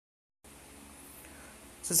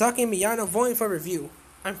Sasaki and Miyano voting for review.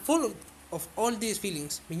 I'm full of all these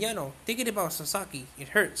feelings. Miyano, thinking about Sasaki, it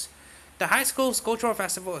hurts. The high school's cultural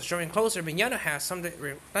festival is drawing closer. Miyano has, somewhat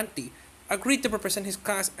reluctantly, agreed to represent his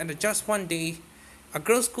class at the just one day a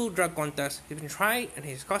girls' school drag contest. He's been tried in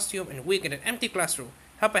his costume and wig in an empty classroom,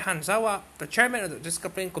 helped by Hanzawa, the chairman of the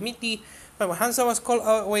discipline committee. But when Hanzawa was called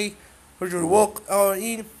away, would you walk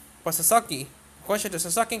in was Sasaki? A question that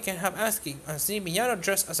Sasaki can have asking, and seeing Miyano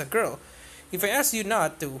dressed as a girl. If I ask you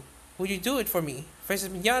not to, would you do it for me? Faces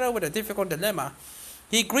Miyano with a difficult dilemma.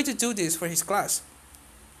 He agreed to do this for his class.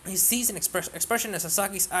 He sees an expression in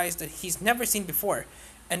Sasaki's eyes that he's never seen before,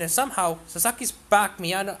 and then somehow Sasaki's back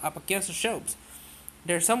Miyano up against the shelves.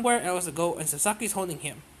 There's somewhere else to go, and Sasaki's holding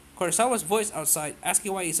him. Kurosawa's voice outside,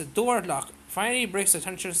 asking why is the door locked, finally breaks the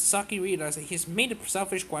tension. Sasaki realizes that he's made a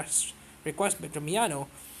selfish request to Miyano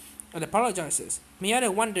and apologizes.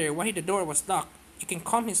 Miyano wonders why the door was locked. He can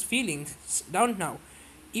calm his feelings down now,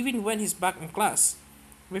 even when he's back in class.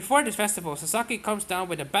 Before this festival, Sasaki comes down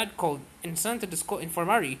with a bad cold and is sent to the school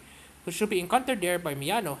infirmary, which should be encountered there by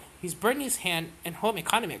Miyano. He's burning his hand in home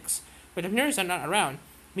economics, but the nurses are not around.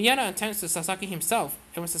 Miyano attends to Sasaki himself,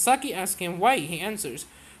 and when Sasaki asks him why, he answers,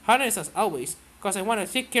 "Honest as always, cause I want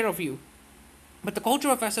to take care of you." But the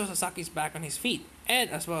cultural festival Sasaki is back on his feet,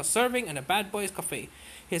 and as well as serving in a bad boys cafe.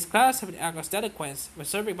 His class have been act as delinquents, but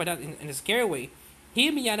serving but not in a scary way. He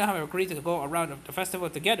and Miyano have agreed to go around the festival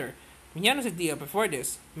together. Miyano's idea before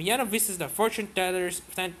this, Miyano visits the fortune teller's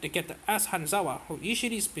stand to get to ask Hanzawa, who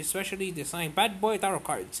usually specially design bad boy tarot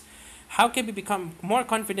cards. How can he become more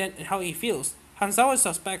confident in how he feels? Hanzawa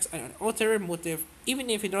suspects an ulterior motive, even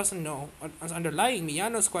if he doesn't know what's underlying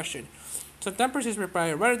Miyano's question. So tempers his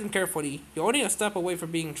reply rather than carefully. You're only a step away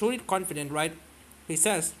from being truly confident, right? He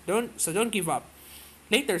says, don't give up.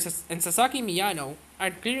 Later, Sasaki and Miyano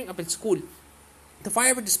are clearing up in school. The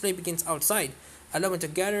firework display begins outside, alone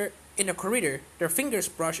together in a corridor, their fingers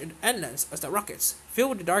brush in endless as the rockets, fill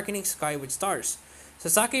with the darkening sky with stars.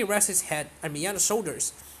 Sasaki rests his head on Miyano's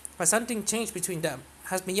shoulders. Has something changed between them?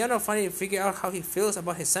 Has Miyano finally figured out how he feels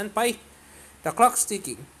about his senpai? The clock's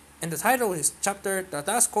ticking, and the title of his chapter, The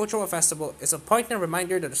Last Cultural Festival, is a poignant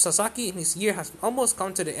reminder that Sasaki in his year has almost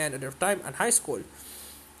come to the end of their time in high school.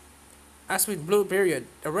 As with Blue Period,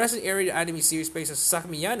 the recent area anime series based on Sasaki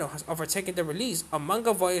Miyano has overtaken the release of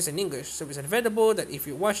manga volumes in English, so it's inevitable that if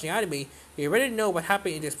you watch the anime, you already know what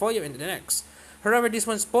happened in this volume and the next. However, this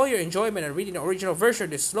won't spoil your enjoyment of reading the original version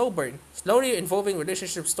of this slow burn, slowly evolving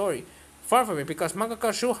relationship story. Far from it, because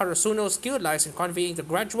mangaka Shu Harusuno's skill lies in conveying the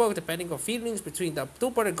gradual depending of feelings between the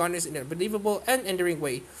two protagonists in a believable and endearing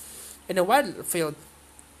way. In the wild field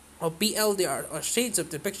of BLDR or shades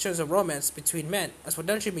of depictions of romance between men, as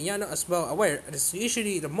potentially Miyano as well aware, it is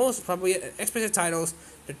usually the most appropriate and explicit titles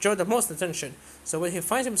that draw the most attention. So when he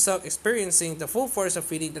finds himself experiencing the full force of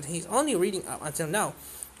feeling that he's only reading up until now,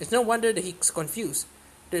 it's no wonder that he's confused.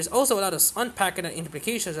 There's also a lot of unpacking and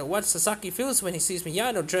implications of what Sasaki feels when he sees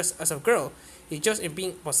Miyano dressed as a girl. He's just in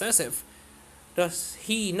being possessive. Does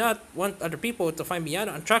he not want other people to find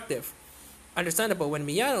Miyano attractive? Understandable when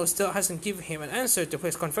Miyano still hasn't given him an answer to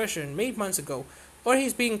his confession made months ago, or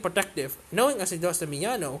he's being protective, knowing as he does that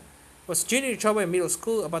Miyano was genuinely troubled in middle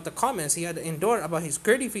school about the comments he had endured about his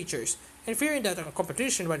girly features, and fearing that a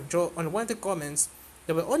competition would draw unwanted comments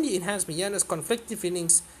that will only enhance Miyano's conflicting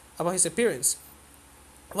feelings about his appearance.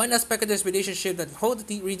 One aspect of this relationship that holds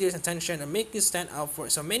the reader's attention and makes it stand out for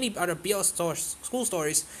so many other school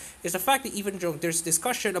stories is the fact that even though there's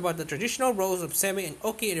discussion about the traditional roles of Semi and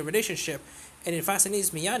Oki in a relationship, and it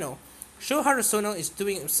fascinates Miyano, Sho Harusuno is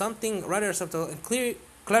doing something rather subtle and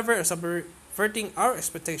clever at subverting our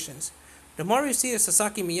expectations. The more we see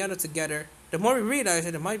Sasaki and Miyano together, the more we realize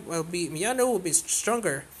that it might well be Miyano will be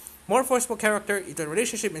stronger, more forceful character if the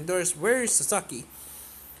relationship endures, whereas Sasaki,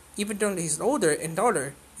 even though he's older and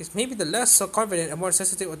taller, is maybe the less so confident and more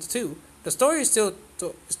sensitive of the two. The story is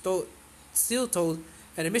still told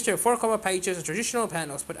and a mixture of 4 pages and traditional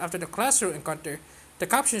panels, but after the classroom encounter, the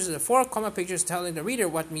captions are the 4 pages telling the reader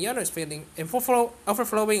what Miyano is feeling, and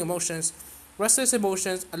overflowing emotions, restless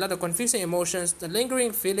emotions, a lot of confusing emotions, the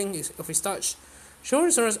lingering feeling of his touch.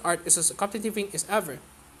 Shorinsora's art is as captivating as ever.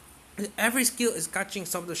 Every skill is catching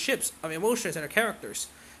some of the ships of emotions and the characters,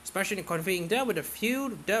 especially in conveying them with a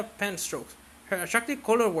few deft pen strokes. Her attractive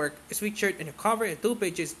color work is featured in a cover and 2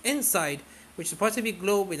 pages inside, which supposedly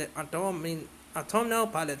glow with an autumnal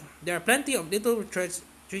palette. There are plenty of little treats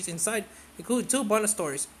inside, including 2 bonus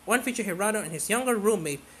stories. One featuring Hirano and his younger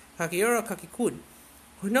roommate, Kakiura Kakikun,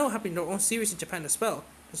 who now have their own series in Japan as well.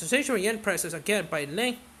 The sensational yen press is again by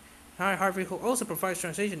Leng Harvey, who also provides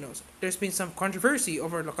translation notes. There's been some controversy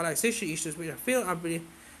over localization issues, which I feel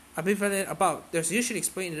ambivalent about. There's usually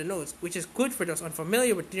explained in the notes, which is good for those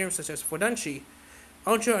unfamiliar with terms such as Fodanshi.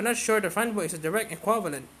 Also, I'm not sure the fanboy is a direct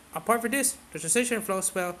equivalent. Apart from this, the transition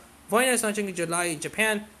flows well. Voina is launching in July in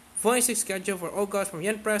Japan. Voice is scheduled for August from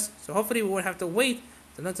Yen Press, so hopefully we won't have to wait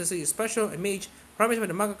to not to see a special and mage promised by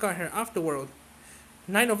the mangaka in her afterworld.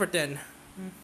 9 over 10.